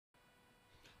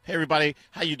Hey everybody,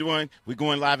 how you doing? We're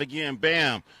going live again.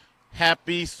 Bam!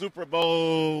 Happy Super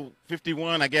Bowl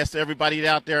 51. I guess to everybody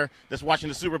out there that's watching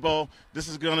the Super Bowl, this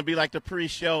is going to be like the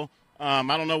pre-show. I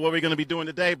don't know what we're going to be doing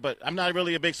today, but I'm not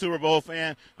really a big Super Bowl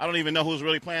fan. I don't even know who's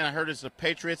really playing. I heard it's the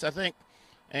Patriots, I think,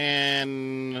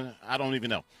 and I don't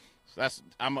even know. So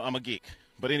I'm a geek.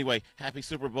 But anyway, happy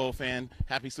Super Bowl fan.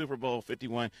 Happy Super Bowl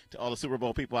 51 to all the Super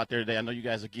Bowl people out there today. I know you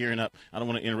guys are gearing up. I don't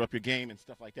want to interrupt your game and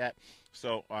stuff like that.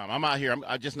 So I'm out here.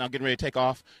 I'm just now getting ready to take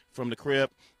off from the crib,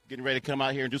 getting ready to come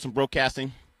out here and do some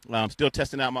broadcasting. I'm still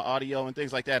testing out my audio and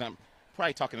things like that. I'm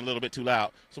probably talking a little bit too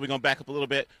loud. So we're going to back up a little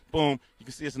bit. Boom. You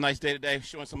can see it's a nice day today,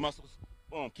 showing some muscles.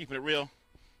 Boom. Keeping it real.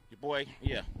 Your boy,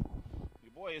 yeah.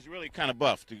 Your boy is really kind of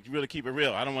buff to really keep it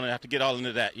real. I don't want to have to get all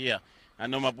into that. Yeah. I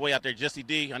know my boy out there, Jesse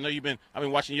D. I know I've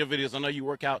been watching your videos. I know you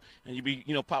work out and you be,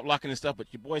 pop locking and stuff, but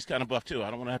your boy's kind of buff too. I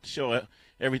don't want to have to show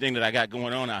everything that I got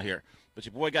going on out here. But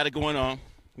your boy got it going on.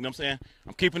 You know what I'm saying?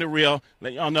 I'm keeping it real.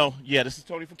 Let y'all know, yeah, this is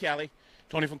Tony from Cali.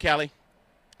 Tony from Cali.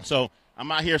 So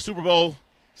I'm out here Super Bowl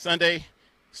Sunday,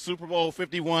 Super Bowl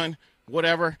 51,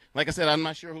 whatever. Like I said, I'm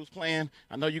not sure who's playing.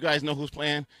 I know you guys know who's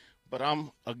playing, but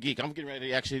I'm a geek. I'm getting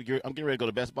ready to go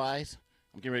to Best Buys.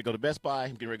 I'm getting ready to go to Best Buy.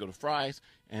 I'm getting ready to go to Fry's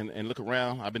and look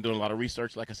around. I've been doing a lot of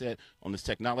research, like I said, on this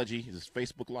technology, this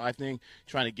Facebook Live thing,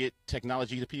 trying to get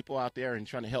technology to people out there and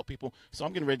trying to help people. So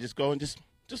I'm getting ready to just go and just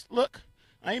look.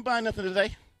 I ain't buying nothing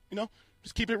today,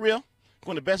 just keep it real.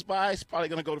 Going to Best Buys, probably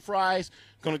going to go to Fry's.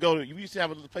 You used to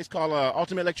have a place called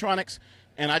Ultimate Electronics,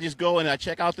 and I just go and I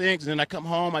check out things, and then I come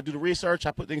home, I do the research,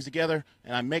 I put things together,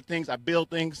 and I make things, I build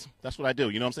things. That's what I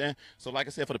do, you know what I'm saying? So like I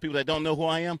said, for the people that don't know who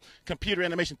I am, computer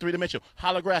animation, three-dimensional,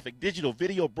 holographic, digital,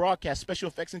 video, broadcast, special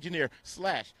effects engineer,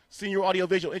 / senior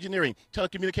audiovisual engineering,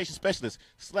 telecommunication specialist,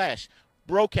 /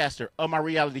 broadcaster of my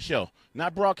reality show.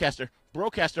 Not broadcaster,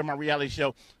 broadcaster of my reality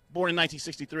show, born in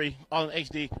 1963, all in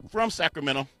HD, from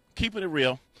Sacramento. Keeping it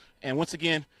real, and once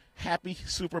again, happy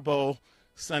Super Bowl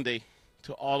Sunday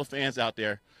to all the fans out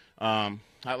there. Like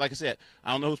I said,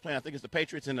 I don't know who's playing. I think it's the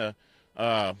Patriots and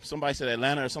somebody said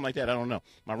Atlanta or something like that. I don't know.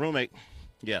 My roommate,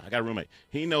 yeah, I got a roommate.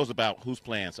 He knows about who's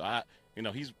playing, so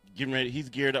he's getting ready. He's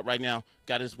geared up right now.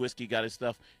 Got his whiskey, got his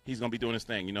stuff. He's gonna be doing his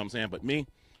thing. You know what I'm saying? But me,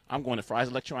 I'm going to Fry's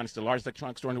Electronics, the largest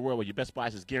electronics store in the world, where your Best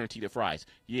Buys is guaranteed at Fry's.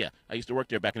 Yeah, I used to work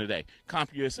there back in the day.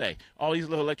 CompUSA, all these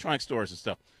little electronic stores and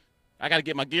stuff. I got to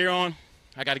get my gear on.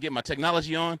 I got to get my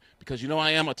technology on because I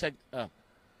am a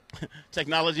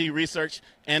technology research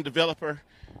and developer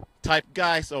type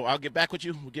guy. So I'll get back with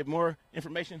you. We'll get more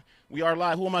information. We are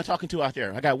live. Who am I talking to out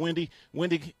there? I got Wendy.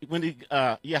 Wendy,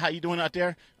 yeah, how you doing out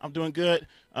there? I'm doing good.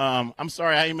 I'm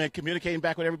sorry I ain't been communicating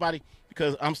back with everybody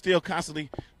because I'm still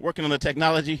constantly working on the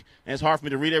technology, and it's hard for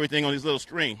me to read everything on this little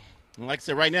screen. And like I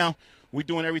said, right now, we're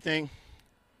doing everything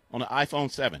on the iPhone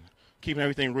 7, keeping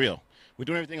everything real. We're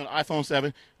doing everything on iPhone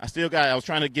 7. I was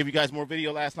trying to give you guys more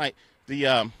video last night.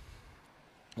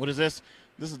 What is this?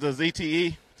 This is the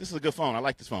ZTE. This is a good phone. I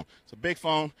like this phone. It's a big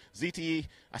phone, ZTE.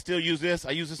 I still use this.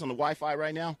 I use this on the Wi-Fi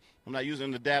right now. I'm not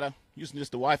using the data. I'm using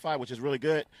just the Wi-Fi, which is really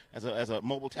good as a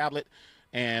mobile tablet,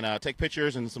 and take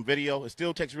pictures and some video. It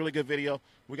still takes really good video.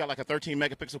 We got like a 13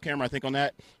 megapixel camera, I think, on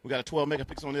that. We got a 12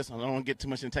 megapixel on this. I don't want to get too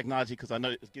much into technology because I know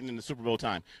it's getting into Super Bowl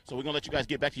time. So we're going to let you guys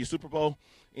get back to your Super Bowl.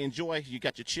 Enjoy. You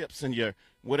got your chips and your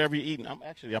whatever you're eating. I'm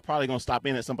probably going to stop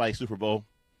in at somebody's Super Bowl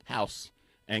house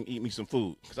and eat me some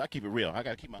food because I keep it real. I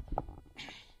got to keep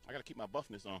my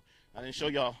buffness on. I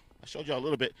showed y'all a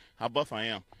little bit how buff I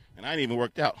am, and I ain't even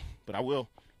worked out, but I will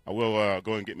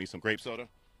go and get me some grape soda.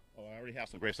 Oh, I already have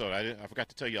some grape soda. I forgot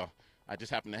to tell y'all. I just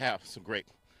happen to have some grape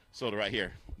soda right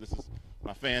here. This is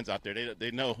my fans out there.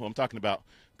 They know who I'm talking about.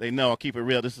 They know I'll keep it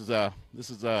real. This is I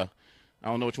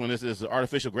don't know which one this is. The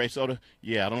artificial grape soda.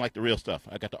 Yeah, I don't like the real stuff.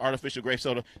 I got the artificial grape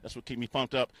soda. That's what keep me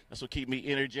pumped up. That's what keep me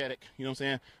energetic. You know what I'm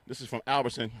saying? This is from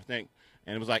Albertson, I think,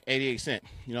 and it was like 88 cents.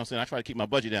 You know what I'm saying? I try to keep my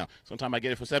budget down. Sometimes I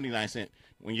get it for 79 cents.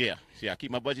 I keep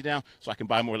my budget down so I can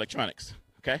buy more electronics.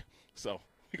 Okay? So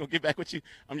we're going to get back with you.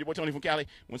 I'm your boy Tony from Cali.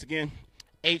 Once again,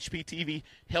 HPTV,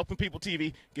 Helping People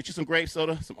TV. Get you some grape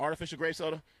soda, some artificial grape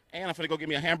soda, and I'm going to go get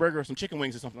me a hamburger or some chicken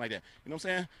wings or something like that. You know what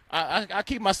I'm saying? I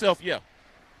keep myself,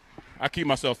 I keep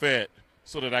myself fed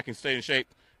so that I can stay in shape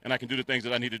and I can do the things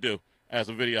that I need to do as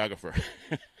a videographer.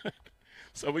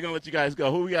 So we're going to let you guys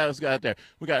go. Who we got out there?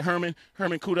 We got Herman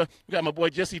Kuda. We got my boy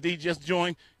Jesse D just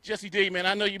joined. Jesse D, man,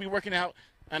 I know you be working out,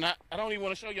 and I don't even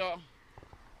want to show y'all.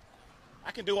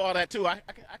 I can do all that too. I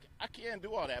can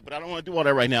do all that, but I don't want to do all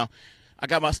that right now.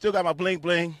 Still got my bling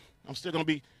bling. I'm gonna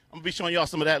be showing y'all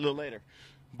some of that a little later.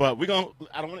 But I don't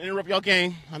want to interrupt y'all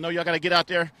game. I know y'all got to get out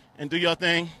there and do your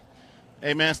thing.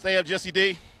 Hey man, stay up, Jesse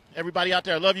D. Everybody out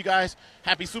there, I love you guys.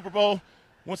 Happy Super Bowl.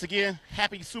 Once again,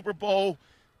 happy Super Bowl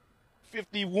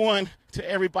 51 to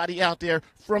everybody out there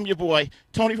from your boy,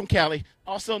 Tony from Cali,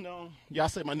 also known, y'all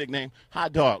say my nickname,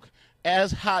 Hot Dog,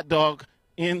 as Hot Dog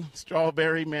in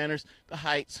Strawberry Manors, the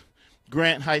Heights,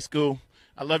 Grant High School.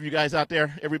 I love you guys out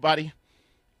there, everybody.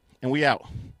 And we out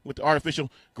with the artificial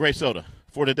grape soda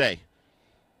for today.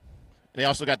 They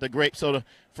also got the grape soda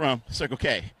from Circle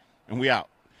K. And we out.